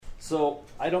So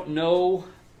I don't know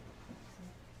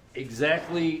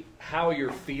exactly how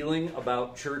you're feeling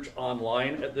about church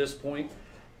online at this point.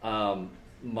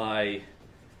 My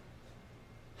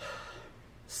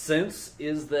sense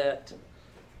is that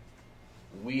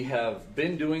we have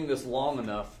been doing this long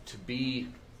enough to be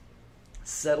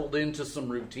settled into some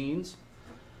routines,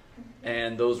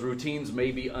 and those routines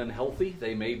may be unhealthy.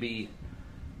 They may be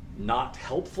not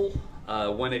helpful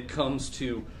when it comes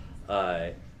to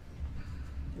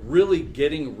really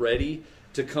getting ready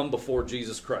to come before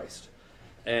Jesus Christ.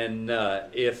 And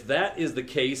if that is the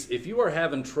case, if you are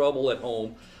having trouble at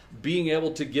home being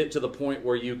able to get to the point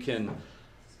where you can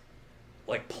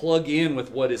like plug in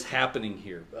with what is happening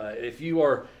here, if you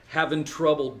are having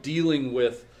trouble dealing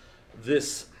with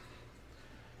this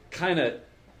kind of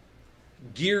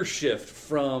gear shift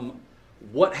from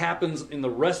what happens in the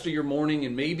rest of your morning,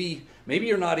 and maybe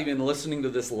you're not even listening to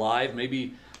this live,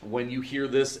 maybe when you hear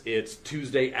this it's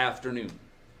Tuesday afternoon.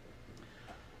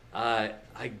 I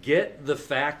get the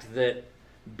fact that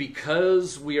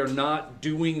because we are not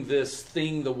doing this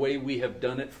thing the way we have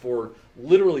done it for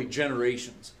literally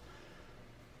generations,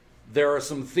 there are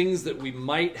some things that we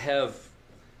might have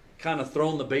kind of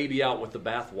thrown the baby out with the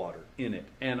bathwater in it.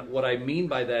 And what I mean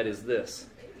by that is this.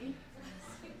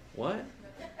 What?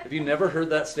 Have you never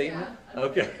heard that statement? Yeah.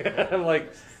 Okay. I'm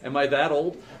like, am I that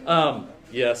old?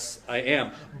 Yes, I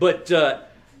am. But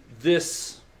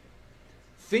this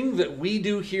thing that we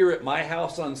do here at my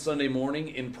house on Sunday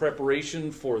morning in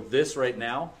preparation for this right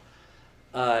now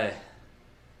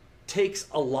takes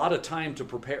a lot of time to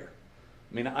prepare.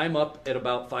 I mean, I'm up at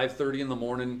about 5:30 in the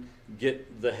morning,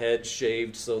 get the head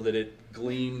shaved so that it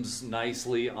gleams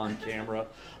nicely on camera.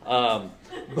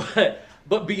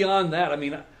 But beyond that, I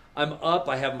mean, I'm up,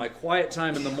 I have my quiet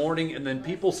time in the morning, and then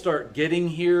people start getting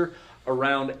here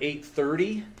around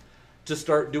 8:30 to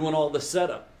start doing all the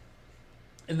setup.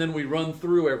 And then we run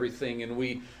through everything and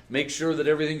we make sure that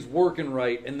everything's working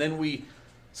right. And then we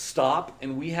stop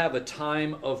and we have a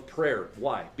time of prayer.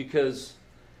 Why? Because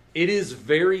it is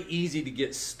very easy to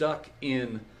get stuck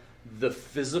in the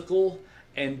physical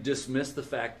and dismiss the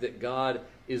fact that God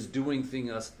is doing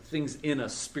things in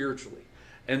us spiritually.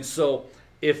 And so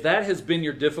if that has been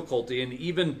your difficulty, and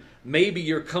even maybe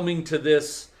you're coming to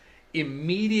this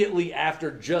immediately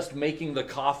after just making the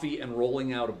coffee and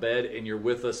rolling out of bed, and you're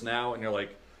with us now and you're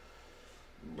like,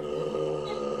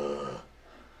 ugh.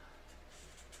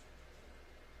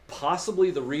 Possibly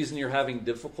the reason you're having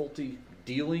difficulty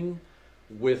dealing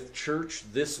with church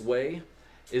this way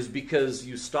is because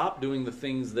you stopped doing the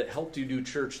things that helped you do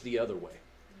church the other way,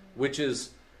 which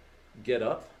is get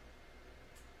up,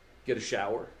 get a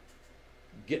shower,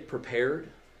 get prepared,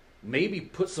 maybe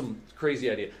put some crazy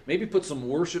idea, maybe put some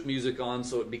worship music on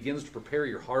so it begins to prepare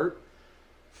your heart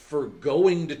for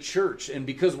going to church. And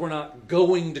because we're not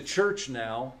going to church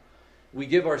now, we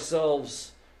give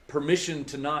ourselves permission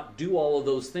to not do all of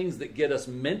those things that get us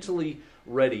mentally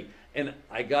ready. And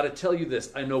I got to tell you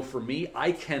this, I know for me,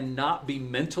 I cannot be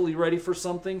mentally ready for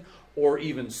something or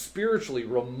even spiritually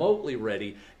remotely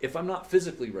ready if I'm not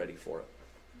physically ready for it.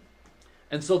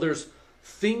 And so there's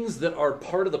things that are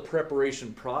part of the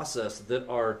preparation process that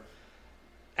are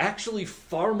actually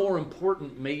far more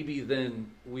important maybe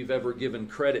than we've ever given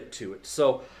credit to it.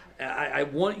 So I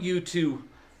want you to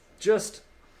just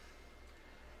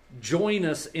join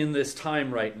us in this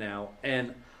time right now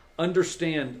and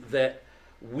understand that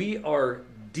we are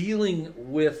dealing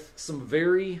with some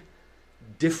very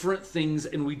different things,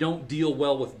 and we don't deal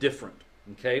well with different.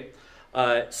 Okay?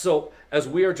 So as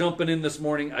we are jumping in this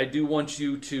morning, I do want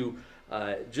you to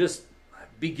just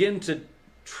begin to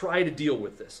try to deal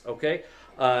with this. Okay?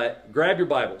 Grab your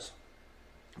Bibles.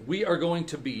 We are going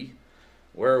to be,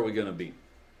 where are we going to be?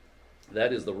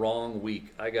 That is the wrong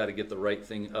week. I got to get the right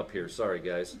thing up here. Sorry,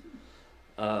 guys.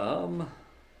 That's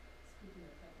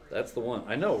the one.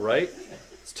 I know, right?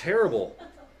 It's terrible.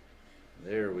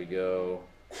 There we go.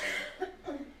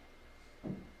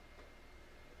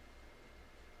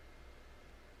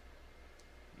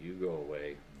 You go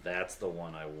away. That's the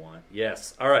one I want.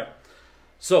 Yes. All right.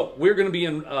 So we're going to be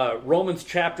in Romans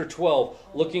chapter 12.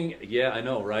 Looking, yeah, I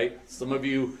know, right? Some of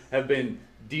you have been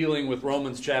dealing with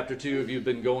Romans chapter 2. If you've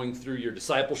been going through your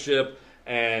discipleship,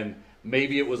 and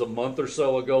maybe it was a month or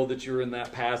so ago that you were in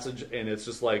that passage, and it's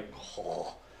just like,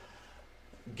 oh.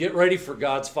 Get ready for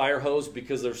God's fire hose,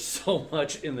 because there's so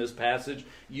much in this passage.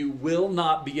 You will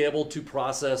not be able to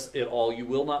process it all. You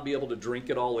will not be able to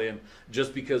drink it all in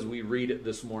just because we read it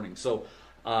this morning. So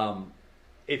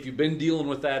if you've been dealing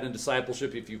with that in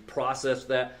discipleship, if you've processed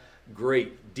that,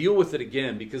 great. Deal with it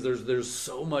again, because there's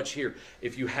so much here.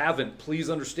 If you haven't, please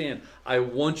understand, I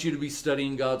want you to be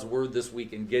studying God's Word this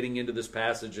week and getting into this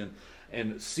passage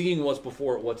and seeing what's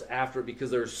before it, what's after it,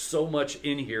 because there's so much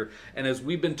in here. And as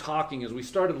we've been talking, as we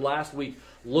started last week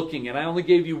looking, and I only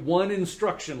gave you one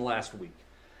instruction last week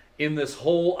in this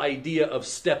whole idea of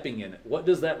stepping in it. What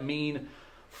does that mean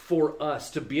for us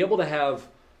to be able to have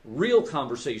real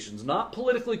conversations, not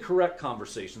politically correct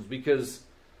conversations? Because,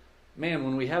 man,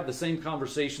 when we have the same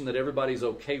conversation that everybody's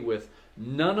okay with,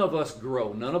 none of us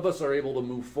grow. None of us are able to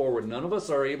move forward. None of us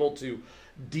are able to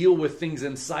deal with things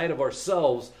inside of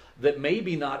ourselves that may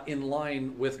be not in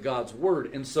line with God's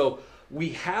Word. And so we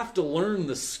have to learn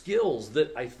the skills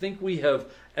that I think we have,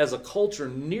 as a culture,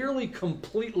 nearly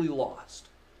completely lost,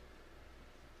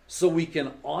 so we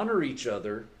can honor each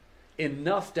other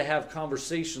enough to have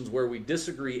conversations where we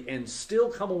disagree and still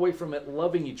come away from it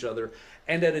loving each other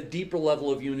and at a deeper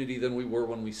level of unity than we were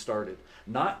when we started.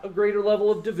 Not a greater level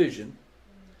of division,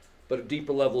 but a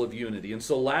deeper level of unity. And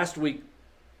so last week,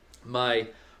 my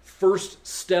first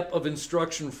step of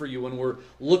instruction for you when we're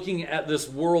looking at this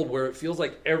world where it feels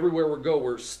like everywhere we go,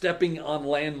 we're stepping on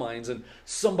landmines and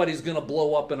somebody's going to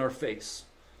blow up in our face.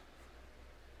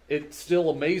 It still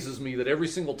amazes me that every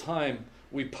single time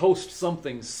we post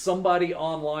something, somebody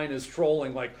online is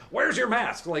trolling like, "Where's your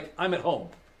mask?" Like, I'm at home.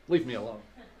 Leave me alone.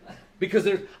 Because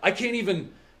I can't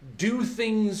even do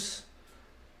things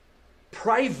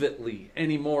privately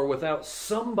anymore without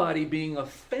somebody being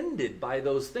offended by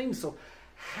those things. So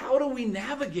how do we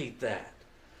navigate that?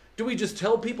 Do we just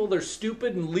tell people they're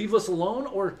stupid and leave us alone?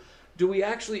 Or do we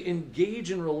actually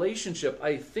engage in relationship?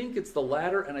 I think it's the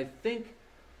latter, and I think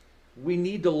we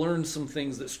need to learn some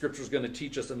things that Scripture is going to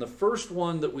teach us. And the first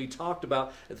one that we talked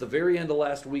about at the very end of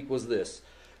last week was this: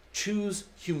 choose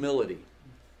humility.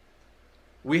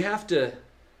 We have to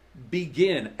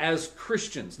begin as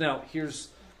Christians. Now,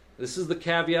 this is the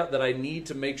caveat that I need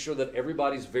to make sure that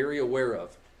everybody's very aware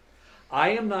of. I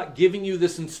am not giving you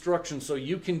this instruction so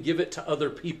you can give it to other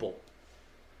people.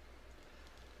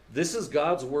 This is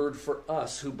God's Word for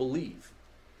us who believe,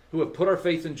 who have put our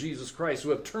faith in Jesus Christ, who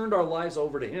have turned our lives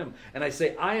over to Him. And I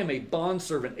say, I am a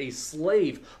bondservant, a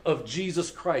slave of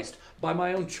Jesus Christ by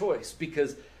my own choice,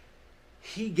 because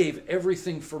He gave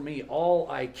everything for me, all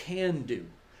I can do.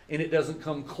 And it doesn't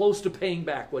come close to paying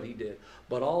back what He did.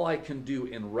 But all I can do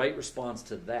in right response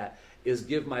to that is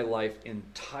give my life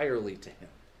entirely to Him.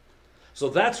 So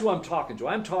that's who I'm talking to.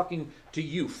 I'm talking to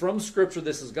you from Scripture.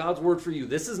 This is God's Word for you.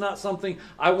 This is not something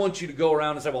I want you to go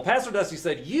around and say, "Well, Pastor Dusty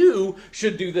said you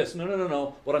should do this."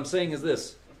 No. What I'm saying is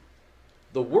this.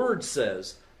 The Word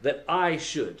says that I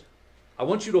should. I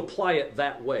want you to apply it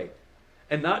that way.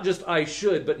 And not just I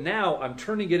should, but now I'm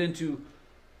turning it into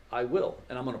I will.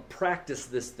 And I'm going to practice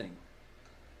this thing.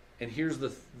 And here's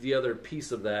the other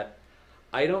piece of that.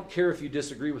 I don't care if you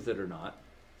disagree with it or not.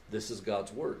 This is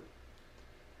God's Word.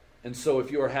 And so if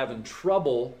you are having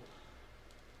trouble,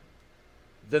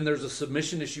 then there's a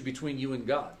submission issue between you and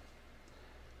God.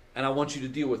 And I want you to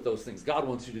deal with those things. God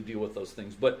wants you to deal with those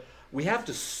things. But we have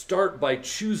to start by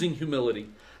choosing humility.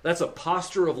 That's a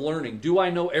posture of learning. Do I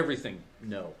know everything?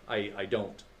 No, I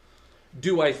don't.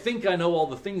 Do I think I know all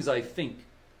the things I think?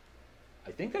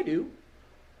 I think I do.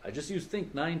 I just used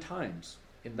think 9 times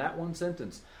in that one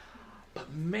sentence.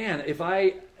 But man, if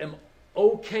I am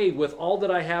okay with all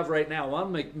that I have right now, I'll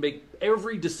make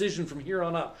every decision from here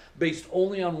on out based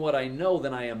only on what I know,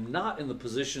 then I am not in the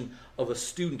position of a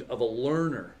student, of a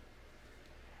learner.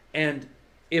 And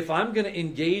if I'm going to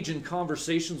engage in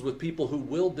conversations with people who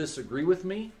will disagree with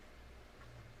me,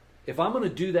 if I'm going to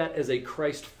do that as a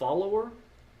Christ follower,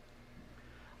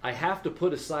 I have to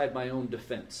put aside my own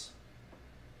defense.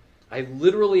 I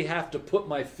literally have to put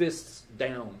my fists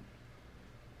down.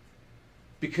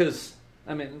 Because,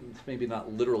 I mean, maybe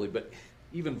not literally, but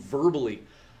even verbally,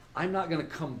 I'm not going to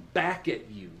come back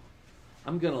at you.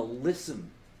 I'm going to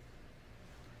listen.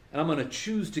 And I'm going to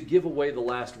choose to give away the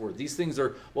last word. These things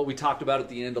are what we talked about at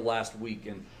the end of last week.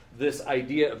 And this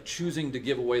idea of choosing to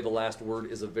give away the last word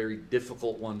is a very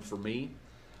difficult one for me.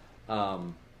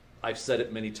 I've said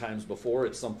it many times before.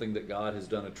 It's something that God has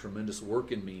done a tremendous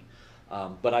work in me.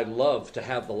 But I love to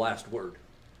have the last word.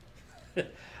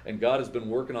 And God has been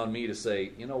working on me to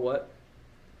say, you know what?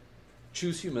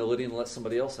 Choose humility and let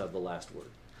somebody else have the last word.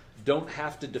 Don't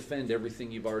have to defend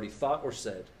everything you've already thought or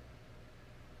said.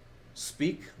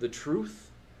 Speak the truth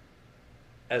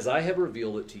as I have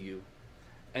revealed it to you.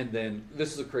 And then,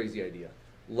 this is a crazy idea.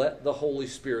 Let the Holy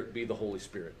Spirit be the Holy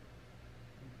Spirit.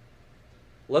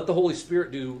 Let the Holy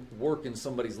Spirit do work in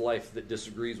somebody's life that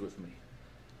disagrees with me.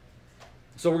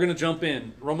 So we're going to jump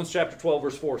in. Romans chapter 12,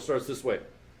 verse 4 starts this way.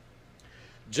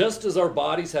 Just as our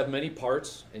bodies have many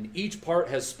parts, and each part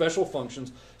has special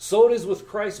functions, so it is with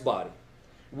Christ's body.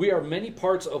 We are many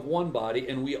parts of one body,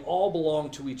 and we all belong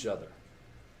to each other.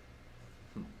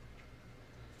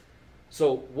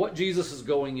 So what Jesus is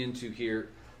going into here,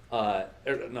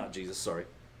 not Jesus, sorry.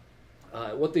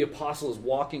 What the apostle is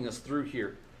walking us through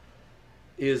here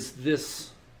is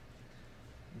this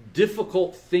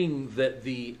difficult thing that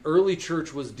the early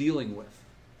church was dealing with.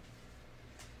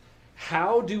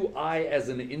 How do I, as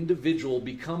an individual,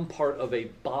 become part of a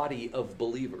body of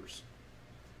believers?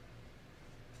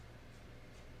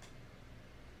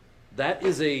 That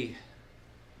is a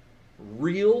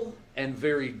real and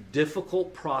very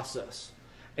difficult process.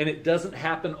 And it doesn't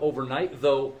happen overnight,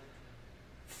 though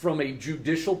from a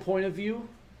judicial point of view,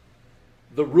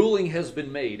 the ruling has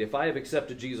been made. If I have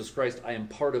accepted Jesus Christ, I am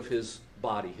part of his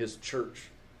body, his church.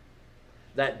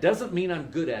 That doesn't mean I'm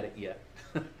good at it yet.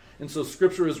 And so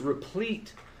Scripture is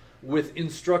replete with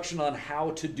instruction on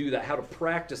how to do that, how to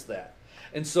practice that.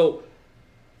 And so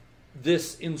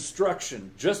this instruction,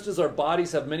 just as our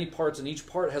bodies have many parts and each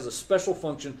part has a special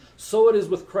function, so it is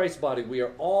with Christ's body. We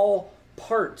are all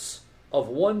parts of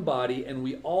one body and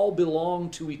we all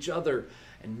belong to each other.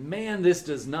 And man, this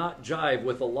does not jive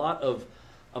with a lot of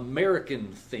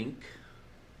American think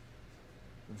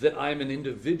that I'm an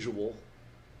individual,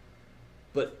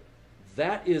 but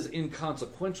that is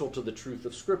inconsequential to the truth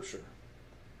of Scripture.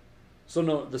 So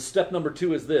no, the step number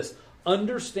 2 is this: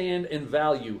 understand and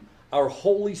value our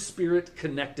Holy Spirit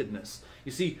connectedness.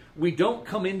 You see, we don't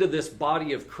come into this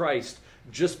body of Christ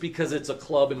just because it's a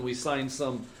club and we sign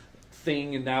some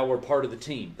thing and now we're part of the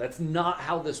team. That's not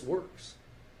how this works.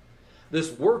 This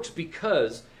works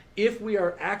because if we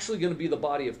are actually going to be the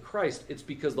body of Christ, it's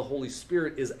because the Holy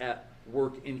Spirit is at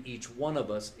work in each one of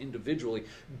us individually,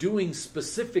 doing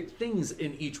specific things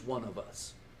in each one of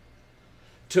us.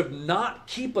 To not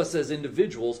keep us as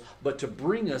individuals, but to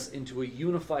bring us into a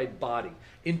unified body,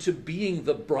 into being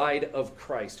the bride of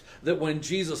Christ. That when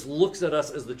Jesus looks at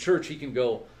us as the church, he can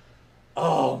go,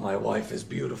 oh, my wife is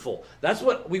beautiful. That's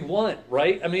what we want,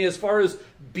 right? I mean, as far as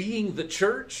being the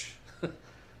church,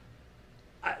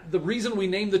 the reason we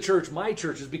named the church My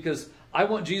Church is because I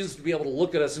want Jesus to be able to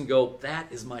look at us and go,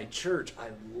 that is my church. I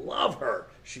love her.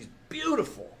 She's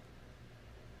beautiful.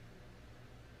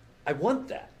 I want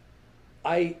that.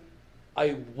 I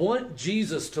want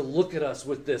Jesus to look at us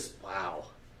with this, wow,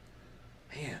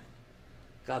 man,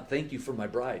 God, thank you for my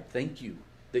bride. Thank you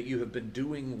that you have been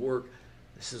doing work.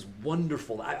 This is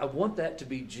wonderful. I want that to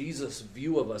be Jesus'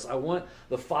 view of us. I want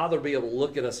the Father to be able to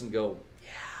look at us and go,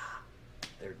 yeah,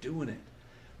 they're doing it.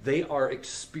 They are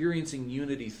experiencing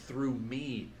unity through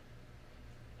me.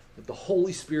 That the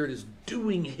Holy Spirit is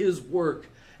doing his work,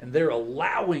 and they're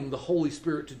allowing the Holy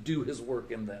Spirit to do his work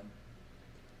in them.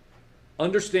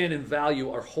 Understand and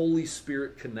value our Holy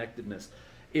Spirit connectedness.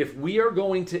 If we are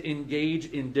going to engage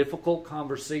in difficult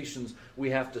conversations,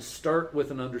 we have to start with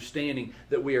an understanding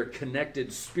that we are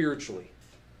connected spiritually.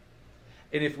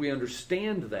 And if we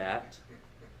understand that,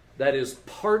 that is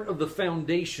part of the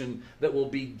foundation that will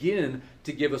begin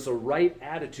to give us a right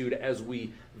attitude as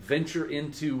we venture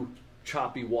into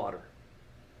choppy water.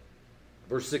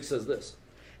 Verse 6 says this: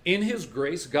 in his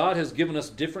grace, God has given us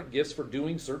different gifts for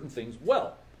doing certain things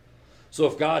well. So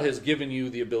if God has given you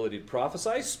the ability to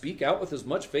prophesy, speak out with as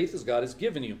much faith as God has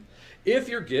given you. If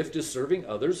your gift is serving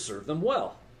others, serve them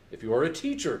well. If you are a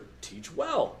teacher, teach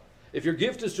well. If your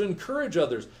gift is to encourage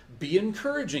others, be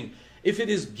encouraging. If it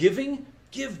is giving,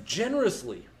 give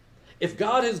generously. If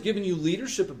God has given you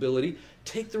leadership ability,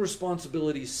 take the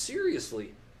responsibility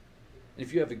seriously. And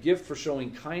if you have a gift for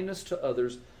showing kindness to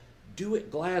others, do it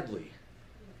gladly.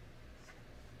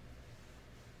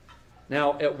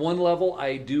 Now, at one level,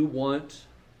 I do want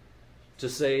to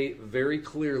say very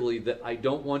clearly that I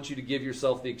don't want you to give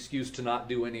yourself the excuse to not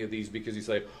do any of these because you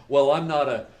say, well, I'm not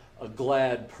a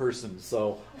glad person,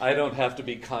 so I don't have to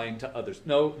be kind to others.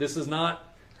 No, this is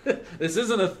not. This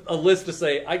isn't a list to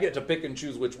say, I get to pick and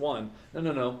choose which one.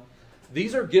 No.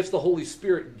 These are gifts the Holy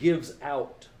Spirit gives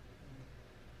out.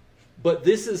 But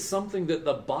this is something that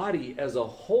the body as a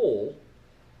whole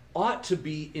ought to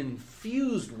be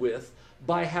infused with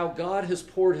by how God has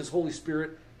poured his Holy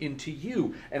Spirit into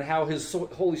you and how his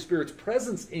Holy Spirit's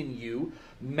presence in you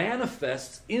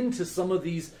manifests into some of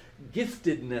these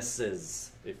giftednesses,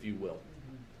 if you will.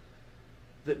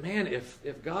 That, man,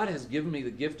 if God has given me the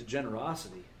gift of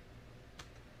generosity,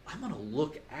 I'm going to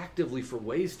look actively for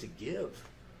ways to give.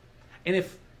 And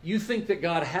if you think that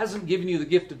God hasn't given you the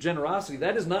gift of generosity,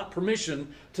 that is not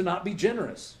permission to not be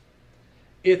generous.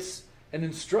 It's an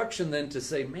instruction then to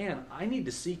say, man, I need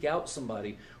to seek out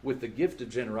somebody with the gift of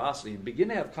generosity and begin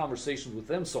to have conversations with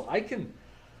them so I can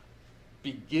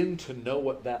begin to know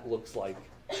what that looks like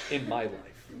in my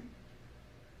life.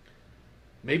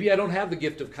 Maybe I don't have the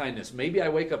gift of kindness. Maybe I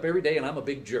wake up every day and I'm a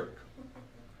big jerk.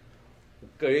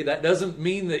 Okay, that doesn't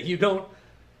mean that you don't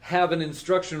have an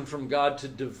instruction from God to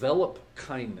develop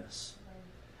kindness.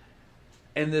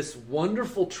 And this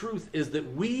wonderful truth is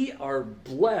that we are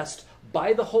blessed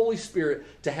by the Holy Spirit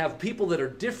to have people that are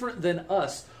different than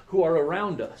us who are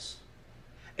around us.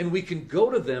 And we can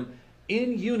go to them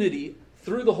in unity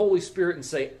through the Holy Spirit and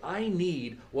say, I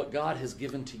need what God has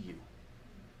given to you.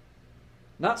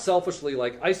 Not selfishly,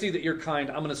 like, I see that you're kind,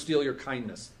 I'm going to steal your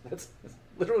kindness. That's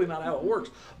literally not how it works.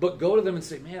 But go to them and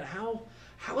say, man,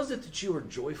 how is it that you are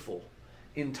joyful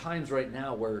in times right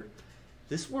now where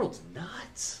this world's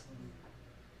nuts?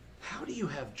 How do you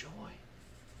have joy?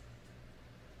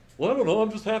 Well, I don't know,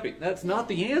 I'm just happy. That's not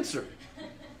the answer.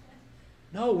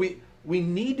 No, we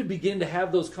need to begin to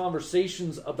have those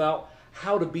conversations about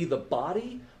how to be the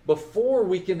body before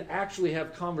we can actually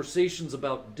have conversations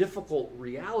about difficult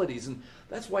realities. And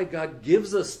that's why God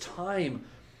gives us time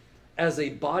as a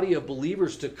body of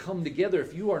believers to come together.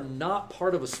 If you are not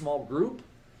part of a small group,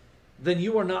 then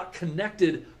you are not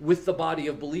connected with the body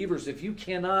of believers. If you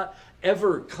cannot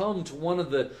ever come to one of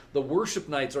the worship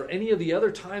nights or any of the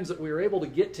other times that we are able to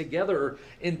get together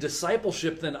in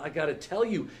discipleship, then I got to tell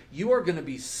you, you are going to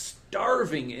be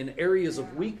starving in areas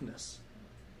of weakness.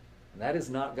 And that is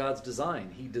not God's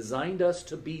design. He designed us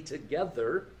to be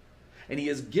together, and He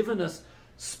has given us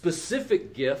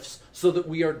specific gifts so that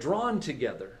we are drawn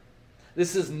together.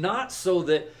 This is not so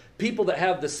that people that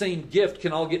have the same gift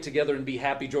can all get together and be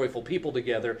happy, joyful people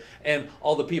together, and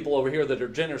all the people over here that are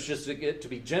generous just to get to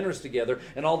be generous together,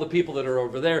 and all the people that are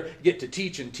over there get to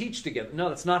teach and teach together. No,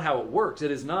 that's not how it works.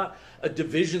 It is not a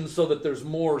division so that there's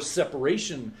more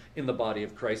separation in the body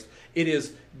of Christ. It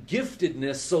is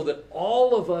giftedness so that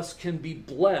all of us can be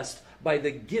blessed by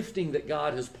the gifting that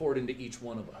God has poured into each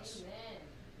one of us. Amen.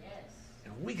 Yes.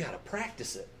 And we got to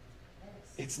practice it.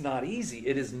 Yes. It's not easy.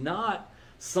 It is not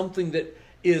something that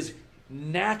is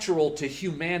natural to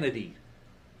humanity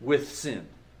with sin.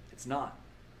 It's not.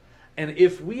 And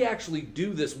if we actually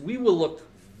do this, we will look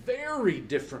very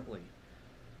differently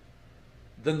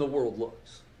than the world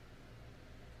looks.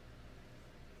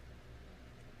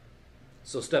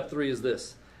 So step 3 is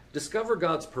this. Discover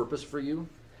God's purpose for you.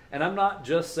 And I'm not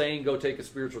just saying go take a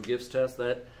spiritual gifts test.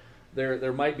 That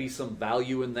there might be some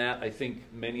value in that. I think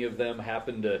many of them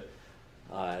happen to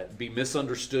be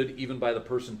misunderstood even by the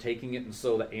person taking it, and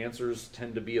so the answers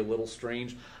tend to be a little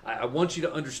strange. I want you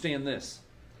to understand this.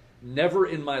 Never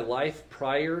in my life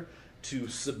prior to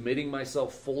submitting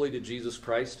myself fully to Jesus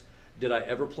Christ did I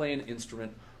ever play an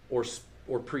instrument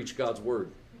or preach God's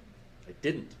word. I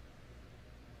didn't.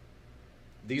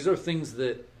 These are things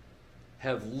that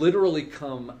have literally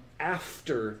come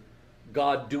after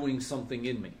God doing something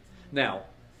in me. Now,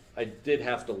 I did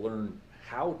have to learn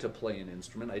how to play an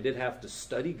instrument. I did have to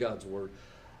study God's word,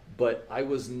 but I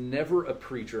was never a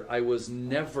preacher. I was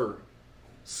never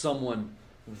someone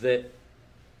that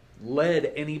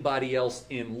led anybody else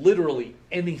in literally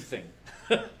anything.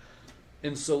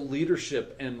 And so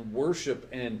leadership and worship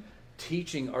and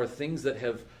teaching are things that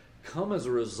have come as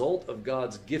a result of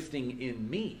God's gifting in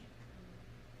me.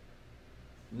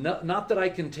 Not that I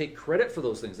can take credit for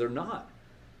those things. They're not.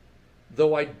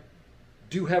 Though I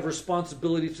do have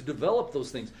responsibility to develop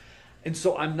those things. And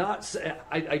so I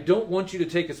don't want you to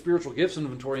take a spiritual gifts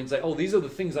inventory and say, oh, these are the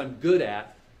things I'm good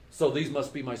at, so these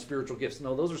must be my spiritual gifts.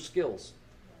 No, those are skills.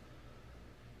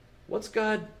 What's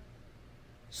God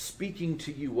speaking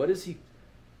to you? What is He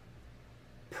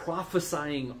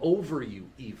prophesying over you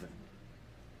even?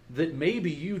 That maybe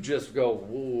you just go,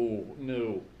 whoa,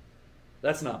 no,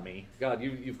 that's not me. God,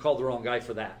 you've called the wrong guy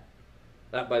for that.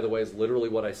 That, by the way, is literally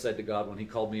what I said to God when He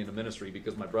called me into ministry,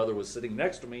 because my brother was sitting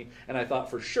next to me, and I thought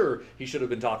for sure he should have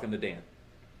been talking to Dan.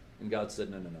 And God said,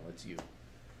 no, it's you.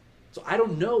 So I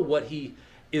don't know what He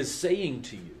is saying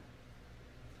to you.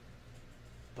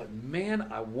 But man,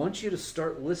 I want you to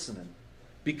start listening,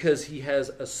 because He has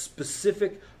a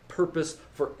specific purpose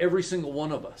for every single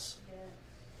one of us.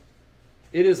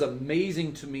 It is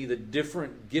amazing to me the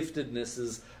different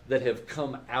giftednesses that have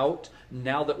come out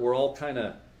now that we're all kind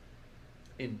of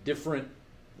in different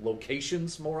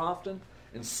locations more often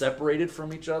and separated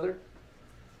from each other.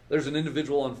 There's an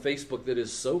individual on Facebook that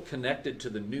is so connected to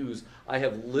the news. I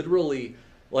have literally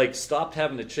stopped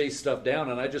having to chase stuff down,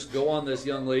 and I just go on this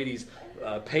young lady's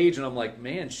page, and I'm like,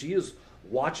 man, she is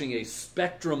watching a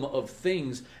spectrum of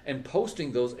things and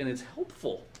posting those, and it's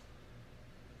helpful.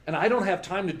 And I don't have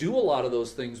time to do a lot of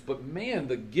those things, but man,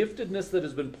 the giftedness that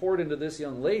has been poured into this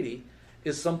young lady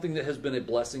is something that has been a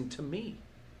blessing to me.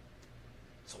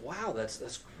 So wow,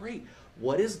 that's great.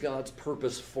 What is God's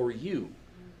purpose for you?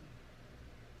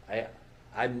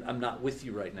 I'm not with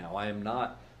you right now. I am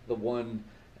not the one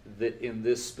that in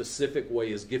this specific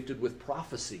way is gifted with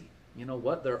prophecy. You know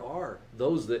what? There are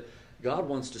those that God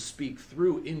wants to speak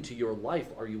through into your life.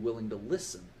 Are you willing to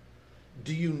listen?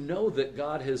 Do you know that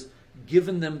God has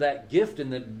given them that gift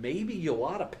and that maybe you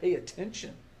ought to pay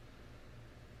attention?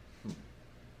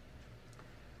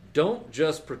 Don't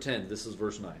just pretend. This is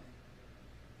verse 9.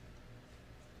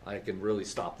 I can really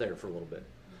stop there for a little bit.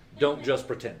 Don't just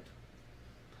pretend.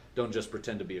 Don't just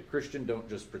pretend to be a Christian. Don't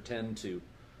just pretend to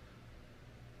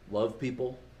love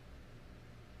people.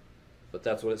 But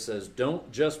that's what it says.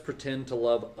 Don't just pretend to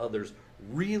love others.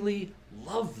 Really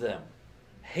love them.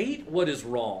 Hate what is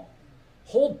wrong.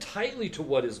 Hold tightly to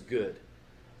what is good.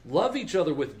 Love each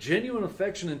other with genuine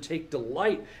affection and take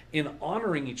delight in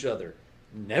honoring each other.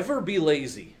 Never be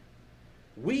lazy.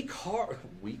 Weak hard.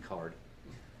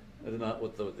 That's not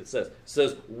what it says. It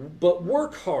says, but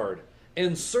work hard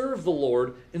and serve the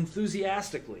Lord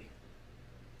enthusiastically.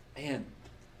 Man.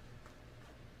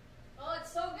 Oh,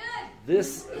 it's so good.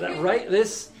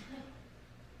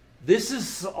 This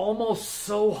is almost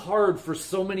so hard for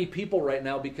so many people right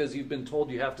now because you've been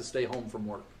told you have to stay home from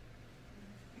work.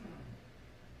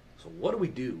 So what do we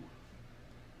do?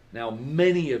 Now,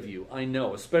 many of you, I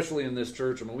know, especially in this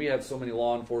church, I mean, we have so many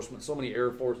law enforcement, so many Air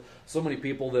Force, so many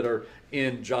people that are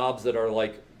in jobs that are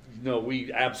like, no,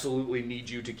 we absolutely need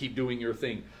you to keep doing your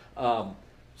thing.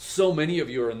 So many of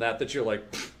you are in that you're like,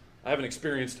 I haven't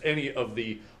experienced any of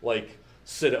the like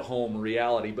sit-at-home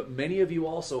reality, but many of you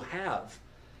also have.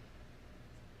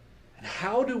 And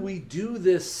how do we do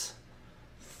this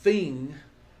thing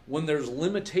when there's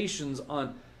limitations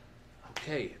on,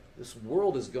 okay, this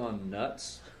world has gone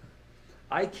nuts.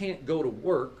 I can't go to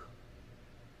work.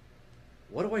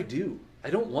 What do I do? I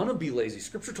don't want to be lazy.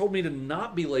 Scripture told me to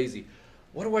not be lazy.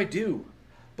 What do I do?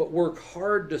 But work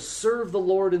hard to serve the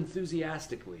Lord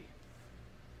enthusiastically.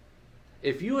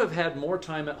 If you have had more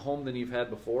time at home than you've had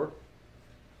before,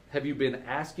 have you been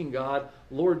asking God,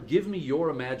 Lord, give me your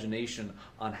imagination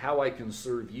on how I can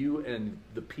serve you and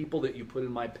the people that you put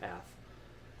in my path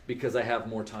because I have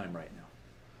more time right now?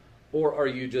 Or are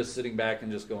you just sitting back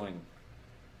and just going,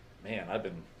 man, I've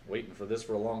been waiting for this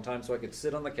for a long time so I could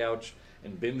sit on the couch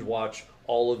and binge watch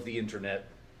all of the internet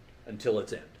until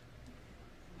its end?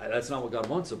 That's not what God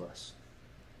wants of us.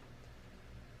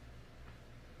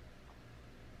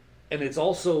 And it's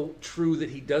also true that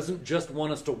He doesn't just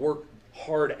want us to work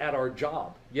hard at our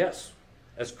job. Yes,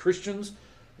 as Christians,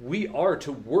 we are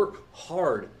to work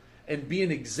hard and be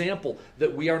an example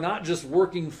that we are not just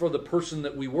working for the person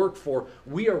that we work for.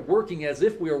 We are working as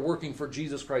if we are working for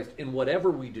Jesus Christ in whatever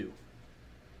we do.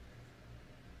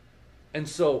 And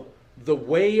so the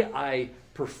way I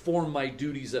perform my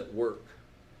duties at work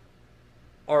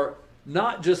are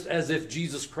not just as if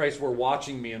Jesus Christ were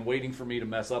watching me and waiting for me to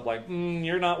mess up, like,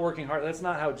 you're not working hard. That's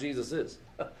not how Jesus is.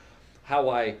 How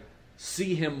I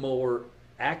see Him more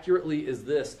accurately is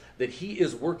this, that He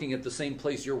is working at the same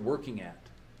place you're working at.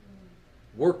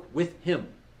 Work with Him.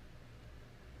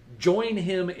 Join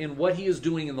Him in what He is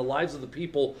doing in the lives of the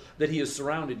people that He has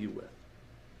surrounded you with.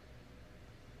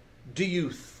 Do you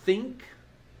think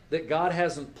that God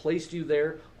hasn't placed you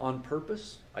there on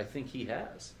purpose? I think He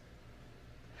has.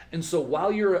 And so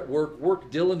while you're at work,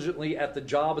 work diligently at the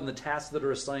job and the tasks that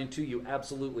are assigned to you,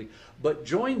 absolutely. But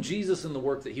join Jesus in the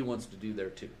work that He wants to do there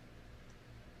too.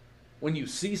 When you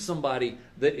see somebody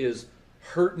that is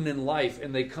hurting in life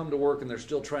and they come to work and they're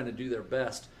still trying to do their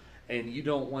best, and you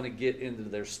don't want to get into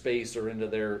their space or into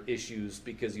their issues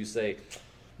because you say,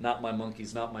 not my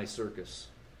monkeys, not my circus.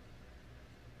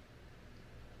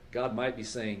 God might be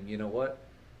saying, you know what?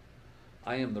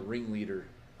 I am the ringleader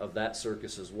of that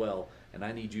circus as well, and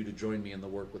I need you to join me in the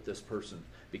work with this person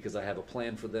because I have a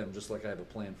plan for them just like I have a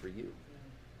plan for you.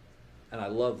 And I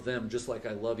love them just like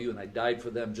I love you, and I died for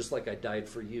them just like I died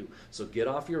for you. So get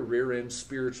off your rear end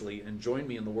spiritually and join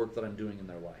me in the work that I'm doing in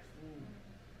their life.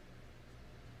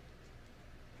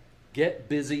 Get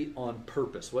busy on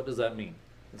purpose. What does that mean?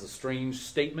 It's a strange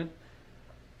statement,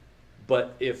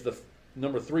 but if the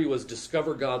number 3 was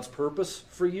discover God's purpose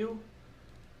for you,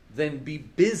 then be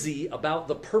busy about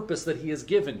the purpose that He has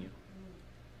given you.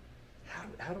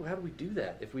 How do we do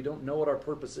that if we don't know what our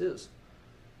purpose is?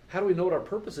 How do we know what our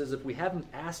purpose is if we haven't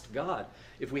asked God?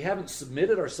 If we haven't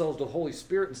submitted ourselves to the Holy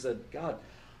Spirit and said, God,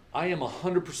 I am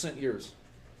 100% yours.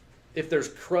 If there's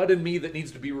crud in me that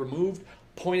needs to be removed,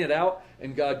 point it out,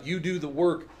 and God, you do the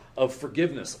work of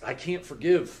forgiveness. I can't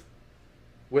forgive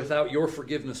without your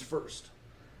forgiveness first.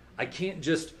 I can't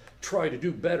just try to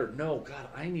do better. No, God,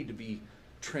 I need to be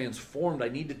transformed. I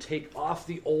need to take off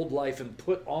the old life and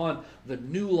put on the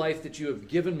new life that you have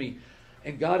given me.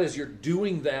 And God, as you're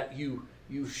doing that, you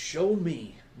show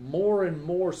me more and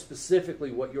more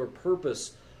specifically what your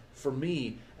purpose for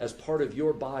me as part of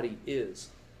your body is.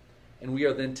 And we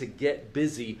are then to get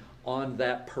busy on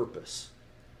that purpose.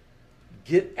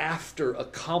 Get after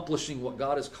accomplishing what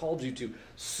God has called you to.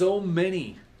 So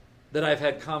many that I've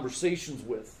had conversations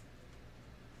with.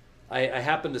 I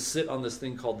happen to sit on this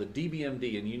thing called the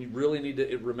DBMD, and you really need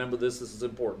to remember this. This is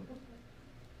important.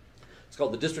 It's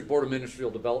called the District Board of Ministerial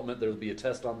Development. There will be a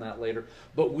test on that later.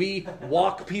 But we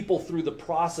walk people through the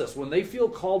process when they feel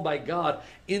called by God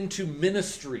into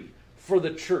ministry for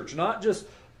the church. Not just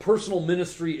personal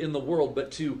ministry in the world,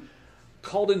 but to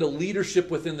called into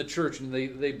leadership within the church. And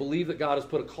they believe that God has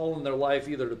put a call in their life,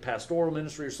 either to pastoral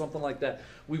ministry or something like that.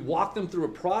 We walk them through a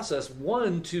process,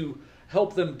 one, to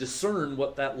help them discern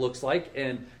what that looks like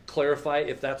and clarify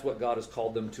if that's what God has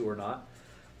called them to or not.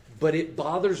 But it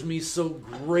bothers me so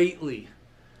greatly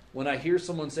when I hear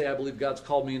someone say, I believe God's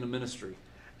called me into ministry.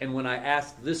 And when I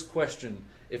ask this question,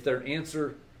 if their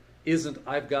answer isn't,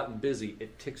 I've gotten busy,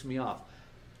 it ticks me off.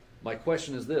 My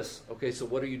question is this, okay, so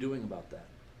what are you doing about that?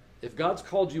 If God's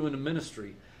called you into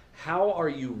ministry, how are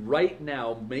you right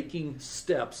now making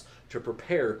steps to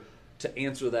prepare to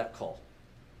answer that call?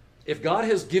 If God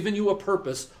has given you a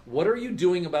purpose, what are you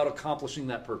doing about accomplishing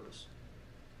that purpose?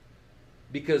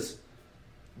 Because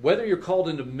whether you're called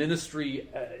into ministry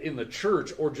in the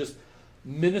church or just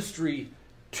ministry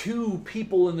to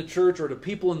people in the church or to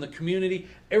people in the community,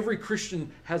 every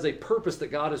Christian has a purpose that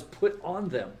God has put on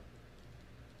them.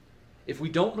 If we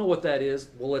don't know what that is,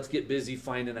 well, let's get busy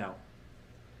finding out.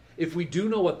 If we do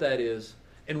know what that is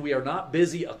and we are not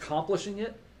busy accomplishing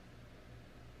it,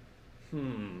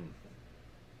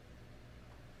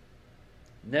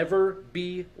 never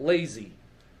be lazy,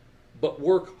 but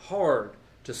work hard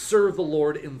to serve the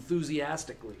Lord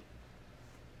enthusiastically.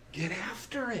 Get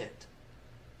after it.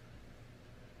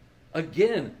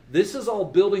 Again, this is all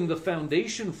building the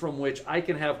foundation from which I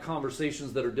can have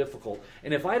conversations that are difficult.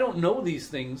 And if I don't know these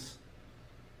things,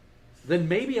 then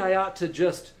maybe I ought to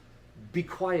just be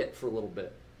quiet for a little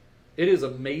bit. It is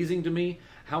amazing to me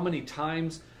how many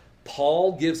times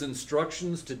Paul gives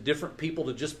instructions to different people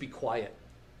to just be quiet.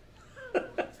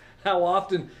 How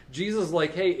often Jesus is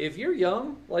like, hey, if you're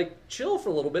young, like chill for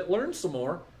a little bit, learn some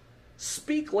more,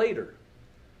 speak later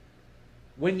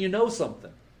when you know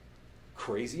something.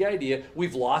 Crazy idea.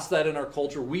 We've lost that in our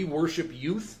culture. We worship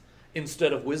youth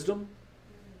instead of wisdom.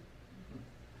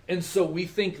 And so we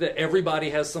think that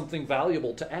everybody has something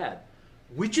valuable to add,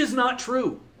 which is not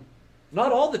true.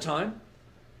 Not all the time.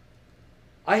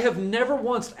 I have never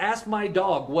once asked my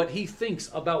dog what he thinks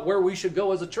about where we should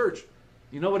go as a church.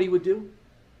 You know what he would do?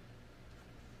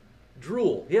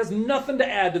 Drool. He has nothing to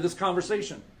add to this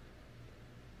conversation.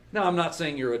 Now, I'm not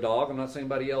saying you're a dog. I'm not saying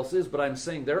anybody else is. But I'm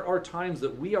saying there are times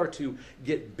that we are to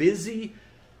get busy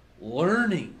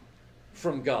learning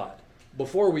from God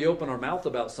before we open our mouth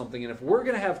about something. And if we're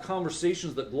going to have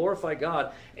conversations that glorify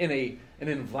God in an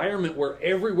environment where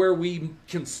everywhere we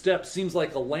can step seems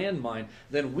like a landmine,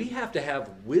 then we have to have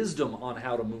wisdom on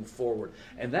how to move forward.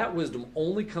 And that wisdom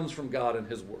only comes from God and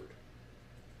His Word.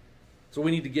 So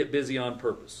we need to get busy on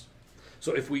purpose.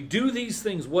 So if we do these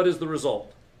things, what is the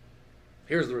result?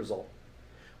 Here's the result.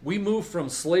 We move from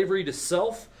slavery to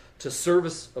self to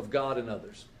service of God and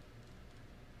others.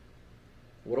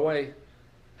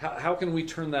 How can we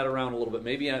turn that around a little bit?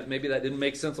 Maybe that didn't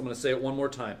make sense. I'm going to say it one more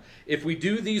time. If we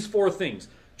do these four things,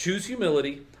 choose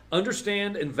humility,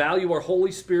 understand and value our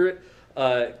Holy Spirit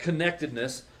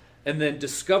connectedness, and then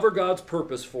discover God's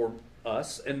purpose for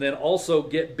us, and then also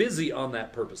get busy on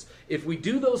that purpose. If we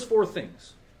do those four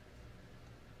things,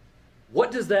 what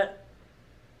does that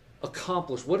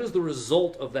accomplish? What is the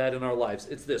result of that in our lives?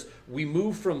 It's this. We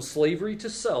move from slavery to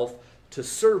self to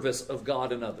service of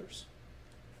God and others.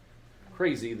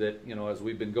 Crazy that, as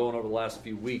we've been going over the last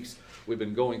few weeks, we've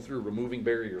been going through removing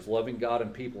barriers, loving God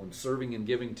and people, and serving and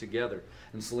giving together.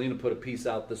 And Selena put a piece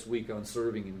out this week on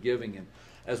serving and giving. And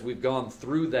as we've gone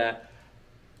through that,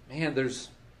 man, those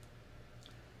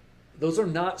are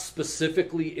not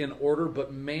specifically in order,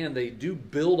 but man, they do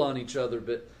build on each other.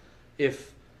 But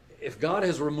if God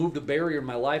has removed a barrier in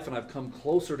my life and I've come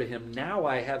closer to Him, now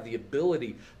I have the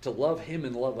ability to love Him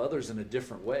and love others in a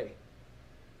different way.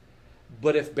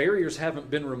 But if barriers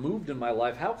haven't been removed in my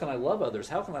life, how can I love others?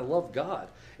 How can I love God?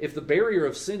 If the barrier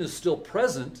of sin is still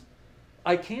present,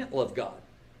 I can't love God.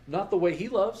 Not the way He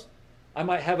loves. I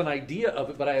might have an idea of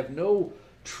it, but I have no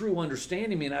true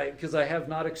understanding because I have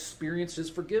not experienced His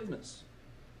forgiveness.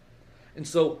 And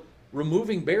so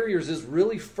removing barriers is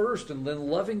really first, and then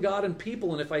loving God and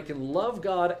people. And if I can love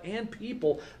God and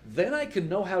people, then I can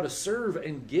know how to serve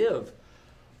and give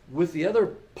with the other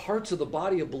parts of the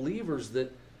body of believers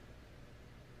that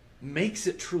makes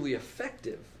it truly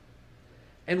effective.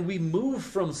 And we move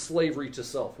from slavery to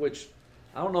self, which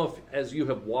I don't know if as you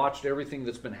have watched everything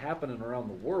that's been happening around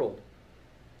the world,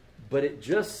 but it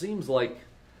just seems like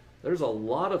there's a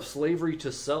lot of slavery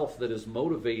to self that is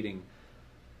motivating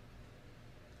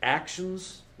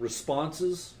actions,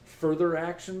 responses, further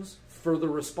actions, further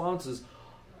responses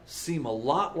seem a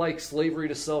lot like slavery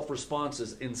to self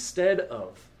responses instead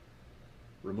of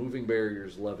removing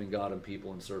barriers, loving God and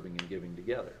people, and serving and giving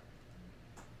together.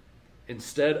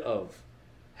 Instead of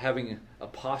having a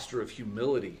posture of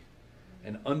humility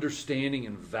and understanding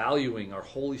and valuing our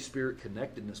Holy Spirit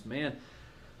connectedness, man,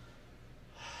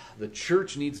 the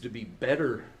church needs to be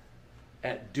better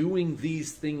at doing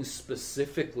these things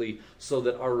specifically so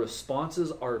that our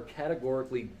responses are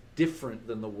categorically different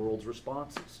than the world's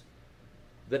responses,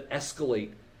 that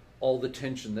escalate all the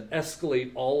tension, that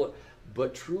escalate all,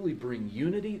 but truly bring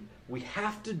unity. We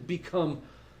have to become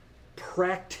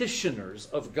practitioners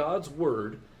of God's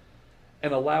Word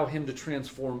and allow Him to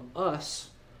transform us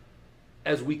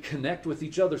as we connect with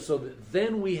each other, so that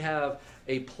then we have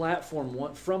a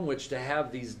platform from which to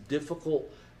have these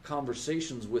difficult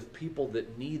conversations with people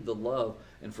that need the love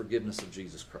and forgiveness of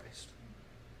Jesus Christ.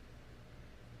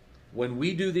 When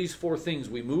we do these four things,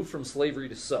 we move from slavery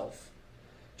to self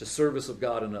to service of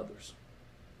God and others.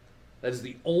 That is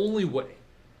the only way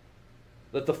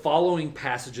that the following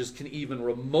passages can even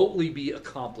remotely be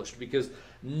accomplished, because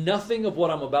nothing of what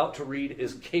I'm about to read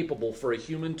is capable for a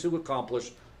human to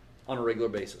accomplish on a regular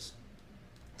basis.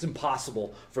 It's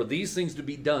impossible for these things to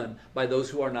be done by those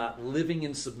who are not living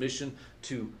in submission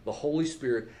to the Holy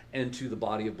Spirit and to the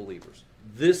body of believers.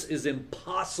 This is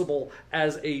impossible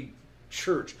as a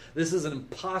church. This is an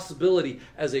impossibility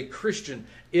as a Christian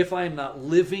if I am not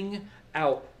living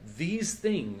out these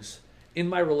things in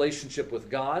my relationship with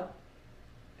God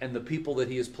and the people that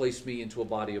He has placed me into a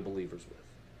body of believers with.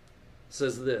 It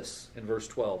says this in verse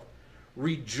 12,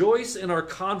 "Rejoice in our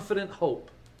confident hope.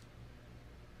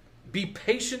 Be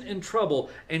patient in trouble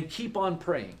and keep on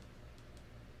praying."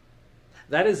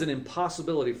 That is an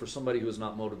impossibility for somebody who is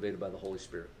not motivated by the Holy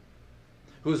Spirit,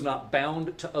 who is not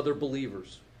bound to other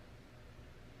believers.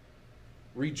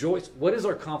 Rejoice. What is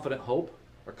our confident hope?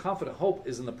 Our confident hope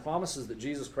is in the promises that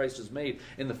Jesus Christ has made,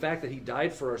 in the fact that He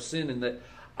died for our sin, and that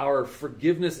our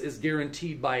forgiveness is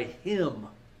guaranteed by Him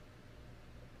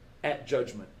at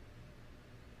judgment.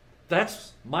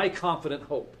 That's my confident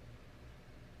hope.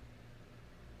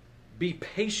 Be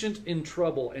patient in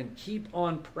trouble and keep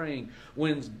on praying.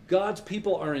 When God's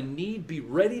people are in need, be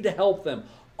ready to help them.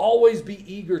 Always be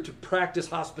eager to practice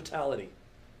hospitality.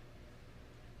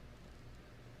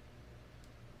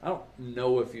 I don't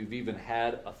know if you've even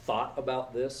had a thought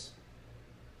about this,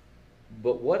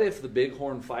 but what if the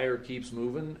Bighorn fire keeps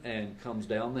moving and comes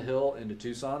down the hill into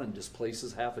Tucson and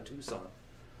displaces half of Tucson?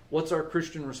 What's our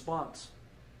Christian response?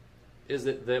 Is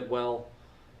it that, well,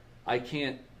 I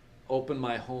can't open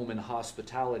my home in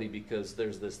hospitality because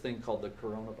there's this thing called the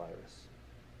coronavirus,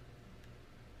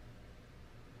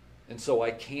 and so I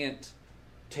can't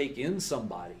take in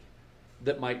somebody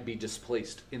that might be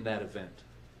displaced in that event?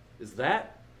 Is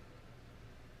that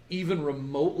even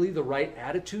remotely the right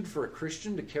attitude for a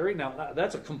Christian to carry? Now,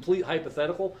 that's a complete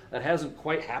hypothetical. That hasn't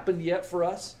quite happened yet for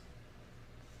us.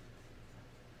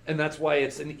 And that's why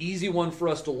it's an easy one for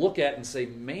us to look at and say,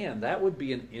 man, that would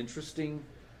be an interesting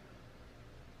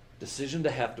decision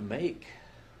to have to make.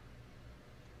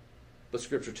 But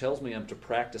Scripture tells me I'm to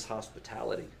practice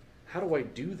hospitality. How do I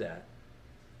do that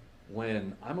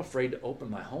when I'm afraid to open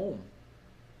my home?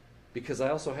 Because I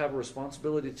also have a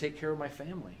responsibility to take care of my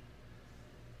family,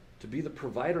 to be the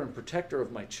provider and protector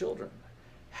of my children.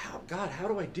 God, how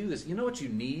do I do this? You know what you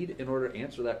need in order to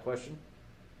answer that question?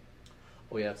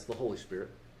 Oh yeah, it's the Holy Spirit.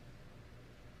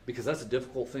 Because that's a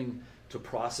difficult thing to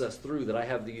process through, that I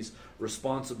have these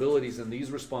responsibilities and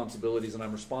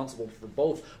I'm responsible for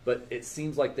both, but it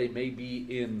seems like they may be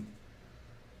in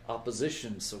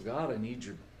opposition. So God, I need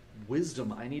your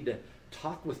wisdom. I need to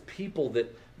talk with people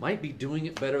that might be doing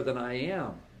it better than I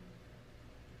am.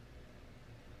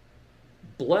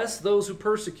 Bless those who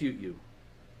persecute you.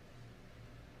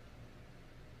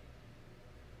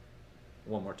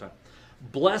 One more time.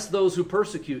 Bless those who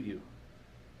persecute you.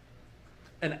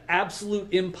 An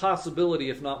absolute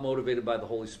impossibility if not motivated by the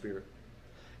Holy Spirit.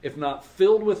 If not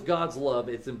filled with God's love,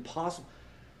 it's impossible.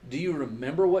 Do you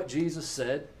remember what Jesus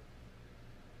said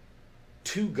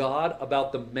to God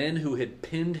about the men who had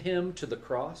pinned Him to the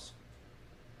cross?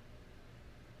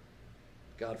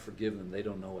 God, forgive them. They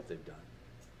don't know what they've done.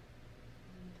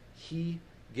 He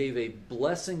gave a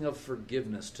blessing of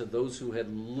forgiveness to those who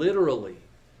had literally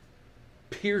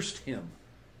pierced him,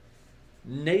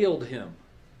 nailed him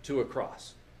to a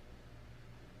cross.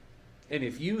 And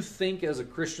if you think as a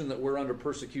Christian that we're under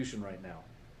persecution right now,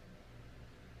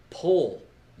 pull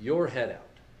your head out.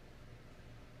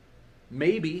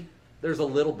 Maybe there's a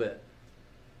little bit.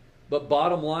 But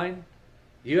bottom line,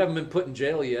 you haven't been put in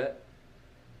jail yet.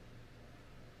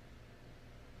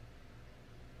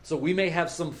 So we may have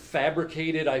some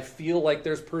fabricated, I feel like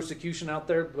there's persecution out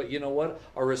there, but you know what?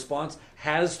 Our response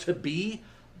has to be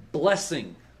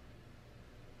blessing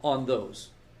on those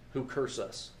who curse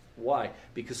us. Why?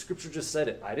 Because Scripture just said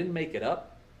it. I didn't make it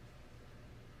up.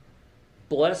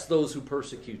 Bless those who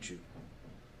persecute you.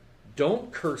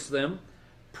 Don't curse them.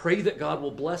 Pray that God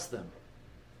will bless them.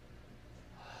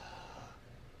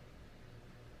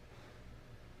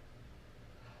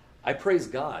 I praise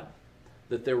God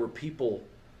that there were people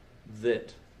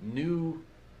that knew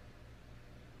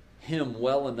him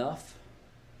well enough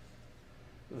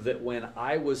that when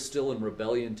I was still in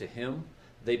rebellion to him,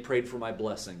 they prayed for my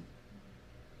blessing.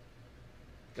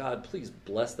 God, please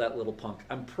bless that little punk.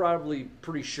 I'm probably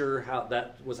pretty sure how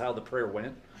the prayer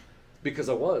went, because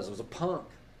I was a punk.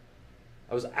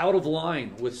 I was out of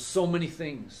line with so many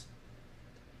things.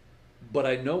 But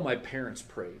I know my parents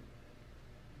prayed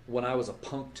when I was a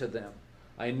punk to them.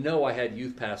 I know I had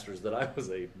youth pastors that I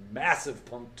was a massive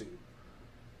punk to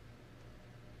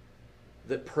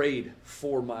that prayed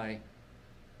for my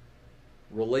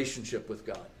relationship with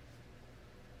God.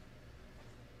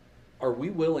 Are we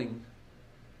willing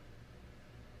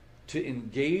to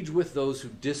engage with those who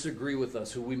disagree with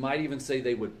us, who we might even say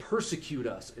they would persecute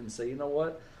us, and say, you know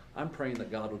what? I'm praying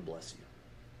that God would bless you.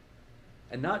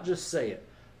 And not just say it,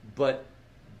 but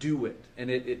do it. And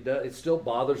it still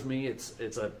bothers me.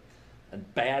 It's a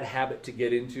bad habit to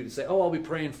get into, to say, oh, I'll be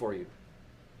praying for you.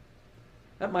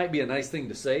 That might be a nice thing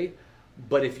to say,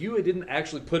 but if you didn't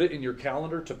actually put it in your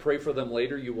calendar to pray for them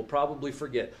later, you will probably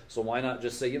forget. So why not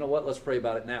just say, you know what? Let's pray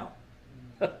about it now.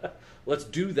 Let's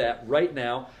do that right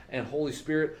now. And Holy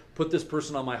Spirit, put this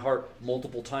person on my heart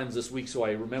multiple times this week so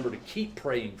I remember to keep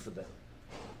praying for them.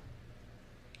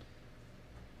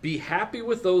 Be happy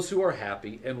with those who are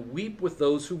happy and weep with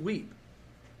those who weep.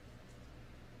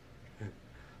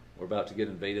 We're about to get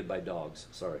invaded by dogs.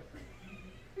 Sorry.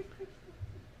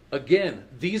 Again,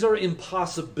 these are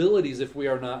impossibilities if we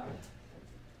are not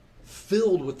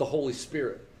filled with the Holy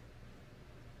Spirit.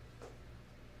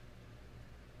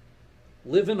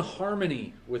 Live in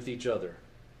harmony with each other.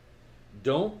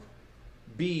 Don't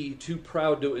be too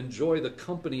proud to enjoy the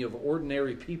company of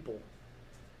ordinary people.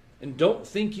 And don't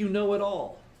think you know it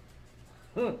all.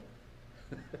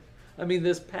 I mean,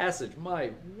 this passage,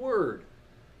 my word.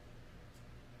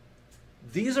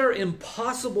 These are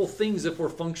impossible things if we're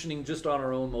functioning just on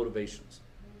our own motivations.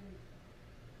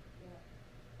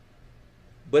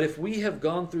 But if we have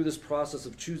gone through this process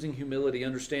of choosing humility,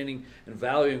 understanding and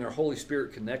valuing our Holy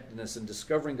Spirit connectedness, and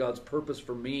discovering God's purpose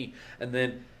for me, and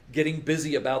then getting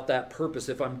busy about that purpose,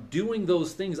 if I'm doing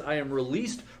those things, I am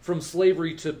released from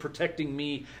slavery to protecting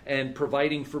me and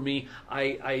providing for me.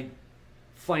 I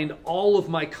find all of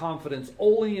my confidence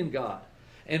only in God.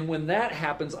 And when that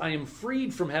happens, I am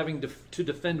freed from having to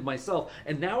defend myself.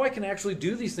 And now I can actually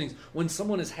do these things. When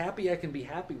someone is happy, I can be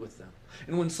happy with them.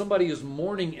 And when somebody is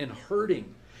mourning and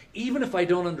hurting, even if I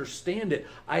don't understand it,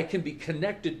 I can be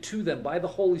connected to them by the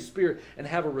Holy Spirit and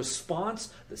have a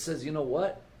response that says, you know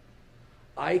what?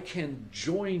 I can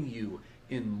join you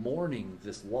in mourning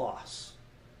this loss,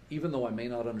 even though I may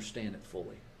not understand it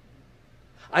fully.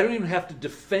 I don't even have to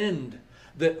defend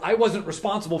that I wasn't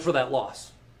responsible for that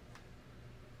loss,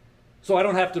 so I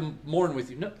don't have to mourn with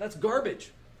you. No, that's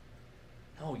garbage.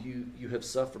 No, you have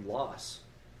suffered loss.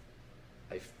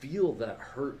 I feel that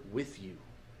hurt with you.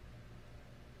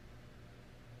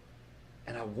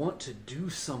 And I want to do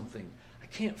something. I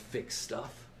can't fix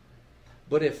stuff.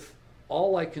 But if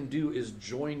all I can do is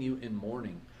join you in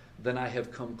mourning, then I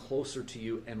have come closer to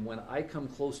you. And when I come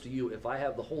close to you, if I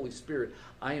have the Holy Spirit,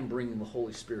 I am bringing the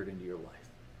Holy Spirit into your life.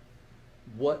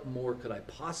 What more could I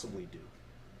possibly do?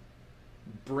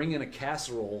 Bringing a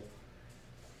casserole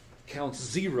counts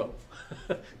 0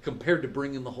 compared to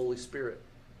bringing the Holy Spirit.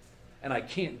 And I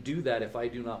can't do that if I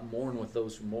do not mourn with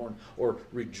those who mourn or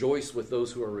rejoice with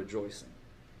those who are rejoicing.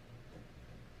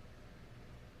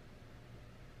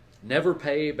 Never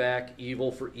pay back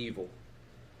evil for evil.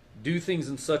 Do things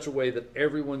in such a way that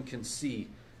everyone can see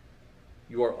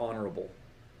you are honorable.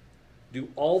 Do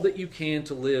all that you can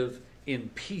to live in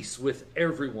peace with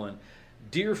everyone.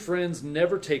 Dear friends,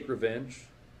 never take revenge.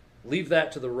 Leave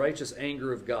that to the righteous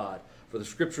anger of God. For the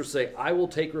scriptures say, I will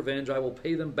take revenge, I will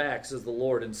pay them back, says the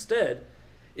Lord. Instead,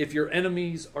 if your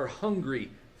enemies are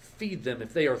hungry, feed them.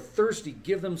 If they are thirsty,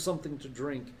 give them something to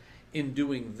drink. In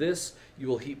doing this, you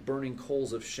will heap burning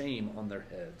coals of shame on their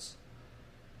heads.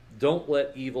 Don't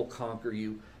let evil conquer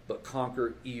you, but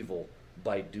conquer evil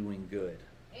by doing good.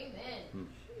 Amen.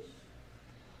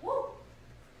 Woo.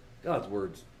 God's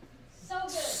word's So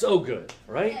good. so good,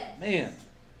 right? Yes. Man.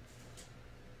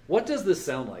 What does this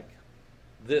sound like?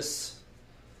 This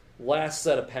last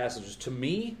set of passages. To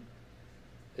me,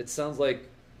 it sounds like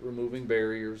removing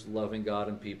barriers, loving God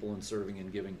and people, and serving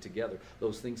and giving together.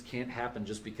 Those things can't happen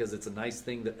just because it's a nice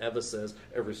thing that Eva says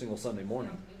every single Sunday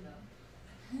morning.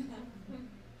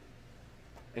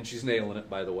 And she's nailing it,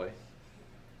 by the way.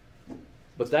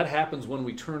 But that happens when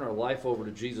we turn our life over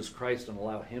to Jesus Christ and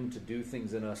allow Him to do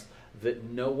things in us that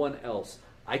no one else,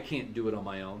 I can't do it on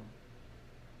my own.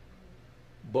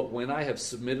 But when I have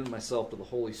submitted myself to the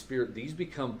Holy Spirit, these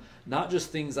become not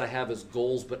just things I have as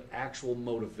goals, but actual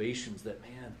motivations that,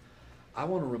 man, I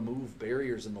want to remove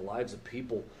barriers in the lives of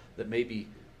people that may be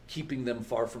keeping them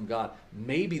far from God.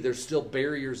 Maybe there's still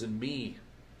barriers in me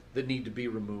that need to be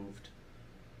removed.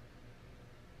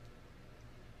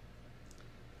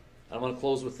 I'm going to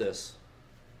close with this.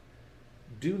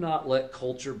 Do not let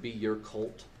culture be your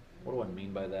cult. What do I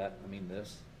mean by that? I mean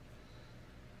this.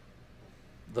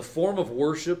 The form of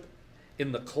worship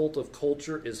in the cult of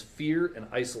culture is fear and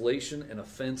isolation and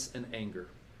offense and anger.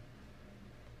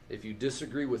 If you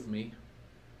disagree with me,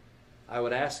 I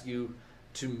would ask you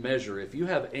to measure. If you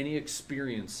have any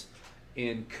experience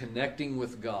in connecting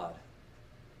with God,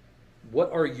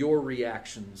 what are your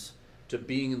reactions to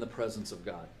being in the presence of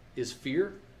God? Is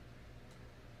fear?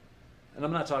 And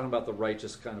I'm not talking about the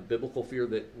righteous kind of biblical fear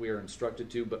that we are instructed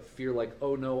to, but fear like,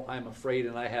 oh no, I'm afraid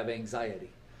and I have anxiety.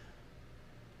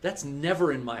 That's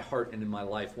never in my heart and in my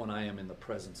life when I am in the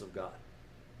presence of God.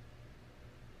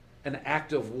 An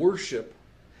act of worship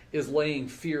is laying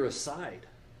fear aside.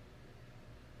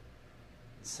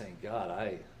 Saying, God,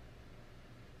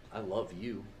 I love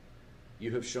you.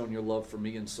 You have shown your love for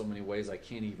me in so many ways I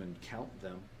can't even count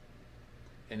them.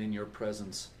 And in your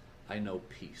presence, I know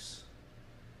peace.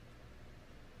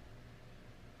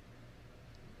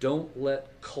 Don't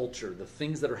let culture, the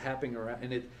things that are happening around,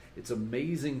 and it's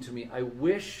amazing to me. I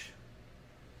wish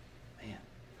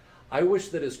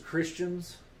that as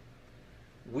Christians,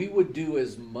 we would do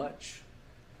as much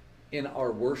in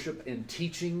our worship and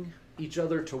teaching each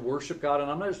other to worship God. And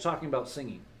I'm not just talking about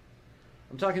singing.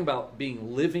 I'm talking about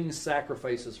being living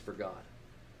sacrifices for God.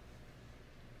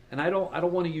 And I don't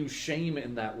want to use shame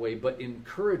in that way, but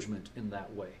encouragement in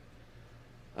that way.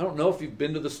 I don't know if you've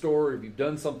been to the store or if you've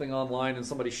done something online and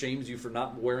somebody shames you for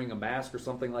not wearing a mask or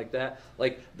something like that.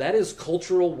 Like, that is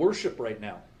cultural worship right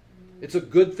now. It's a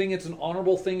good thing. It's an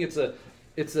honorable thing. It's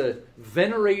a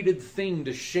venerated thing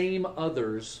to shame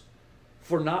others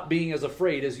for not being as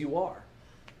afraid as you are.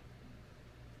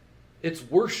 It's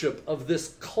worship of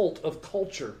this cult of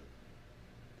culture.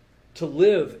 To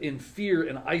live in fear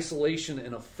and isolation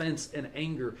and offense and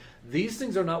anger. These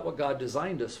things are not what God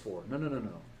designed us for. No.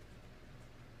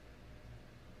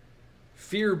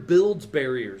 Fear builds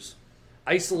barriers.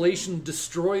 Isolation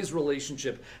destroys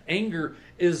relationship. Anger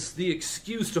is the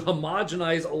excuse to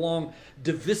homogenize along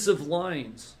divisive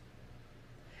lines.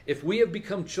 If we have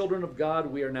become children of God,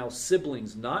 we are now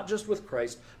siblings, not just with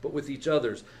Christ, but with each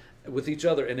other.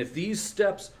 And if these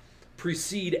steps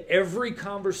precede every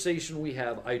conversation we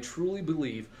have, I truly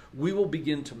believe we will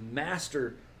begin to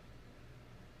master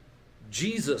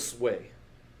Jesus' way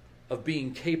of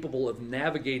being capable of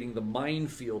navigating the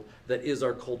minefield that is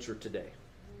our culture today.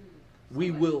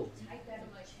 We will.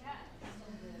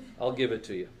 I'll give it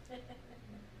to you.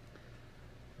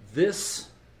 This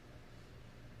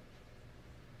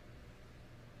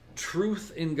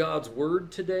truth in God's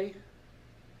Word today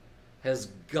has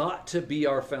got to be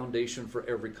our foundation for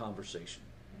every conversation.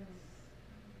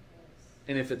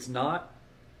 And if it's not,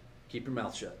 keep your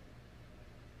mouth shut.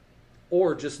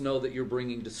 Or just know that you're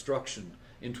bringing destruction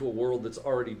into a world that's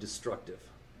already destructive.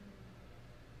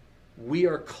 We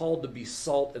are called to be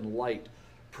salt and light,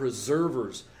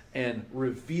 preservers and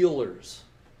revealers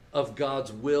of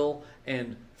God's will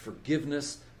and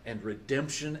forgiveness and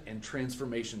redemption and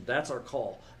transformation. That's our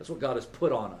call. That's what God has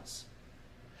put on us.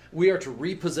 We are to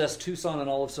repossess Tucson and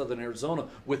all of Southern Arizona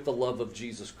with the love of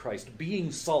Jesus Christ,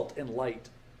 being salt and light.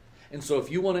 And so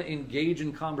if you want to engage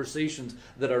in conversations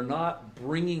that are not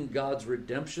bringing God's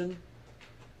redemption,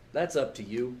 that's up to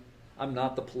you. I'm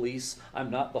not the police. I'm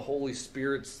not the Holy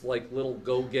Spirit's like little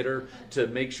go-getter to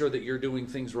make sure that you're doing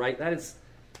things right. It's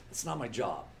not my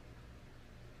job.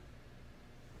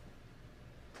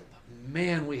 But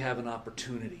man, we have an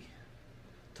opportunity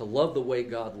to love the way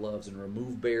God loves and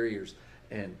remove barriers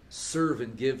and serve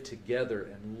and give together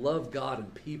and love God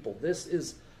and people. This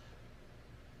is,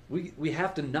 we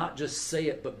have to not just say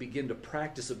it, but begin to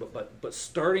practice it, but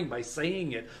starting by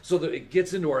saying it so that it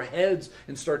gets into our heads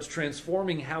and starts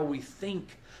transforming how we think,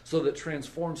 so that it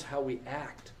transforms how we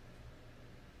act.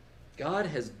 God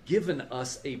has given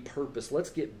us a purpose. Let's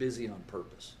get busy on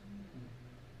purpose.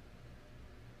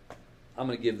 I'm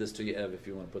going to give this to you, Ev, if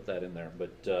you want to put that in there.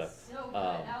 But So good.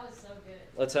 That was so good.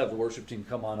 let's have the worship team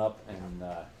come on up, and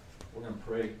we're going to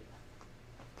pray.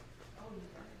 Oh, you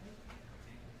got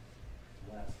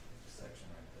it. Last section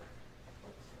right there.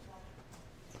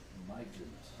 My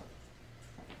goodness.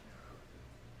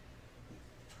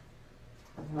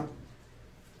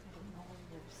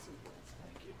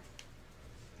 Thank you.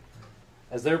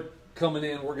 As they're coming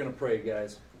in, we're going to pray,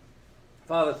 guys.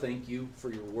 Father, thank you for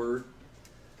your word.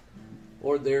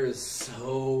 Lord, there is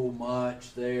so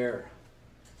much there.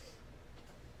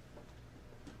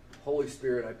 Holy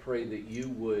Spirit, I pray that you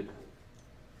would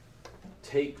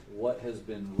take what has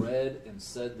been read and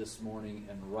said this morning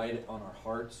and write it on our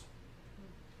hearts.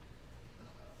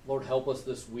 Lord, help us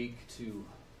this week to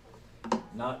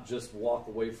not just walk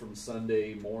away from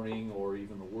Sunday morning or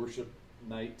even the worship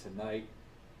night tonight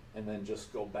and then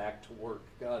just go back to work.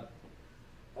 God,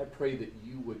 I pray that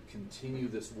you would continue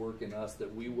this work in us,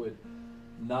 that we would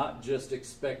not just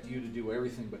expect you to do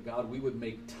everything, but God, we would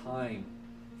make time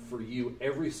for you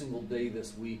every single day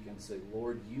this week and say,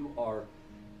 Lord, you are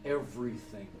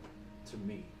everything to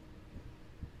me.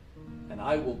 And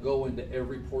I will go into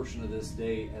every portion of this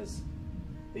day as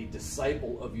a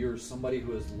disciple of yours, somebody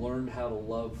who has learned how to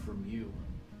love from you,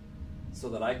 so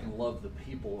that I can love the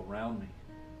people around me,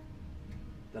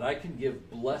 that I can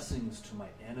give blessings to my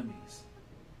enemies,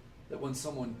 that when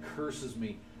someone curses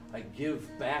me, I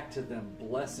give back to them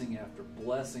blessing after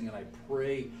blessing, and I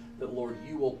pray that, Lord,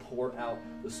 you will pour out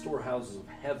the storehouses of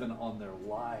heaven on their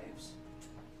lives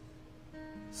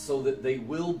so that they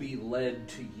will be led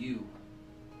to you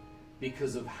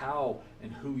because of how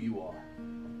and who you are.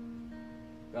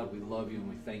 God, we love you and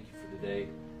we thank you for today.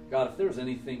 God, if there's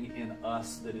anything in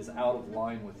us that is out of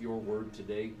line with your word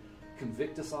today,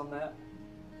 convict us on that.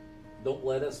 Don't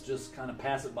let us just kind of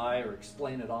pass it by or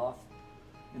explain it off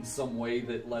in some way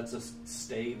that lets us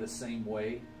stay the same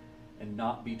way and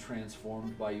not be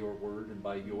transformed by your word and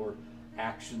by your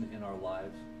action in our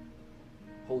lives.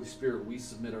 Holy Spirit, we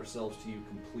submit ourselves to you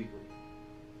completely.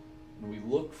 And we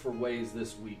look for ways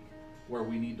this week where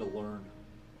we need to learn.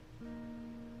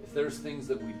 If there's things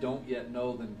that we don't yet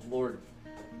know, then Lord,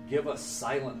 give us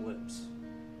silent lips.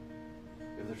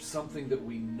 If there's something that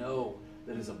we know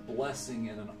that is a blessing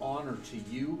and an honor to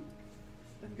you,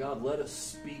 then God, let us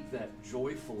speak that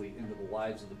joyfully into the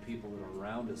lives of the people that are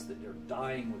around us that are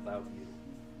dying without you.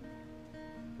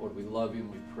 Lord, we love you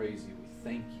and we praise you. We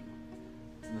thank you.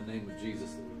 It's in the name of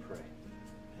Jesus that we pray.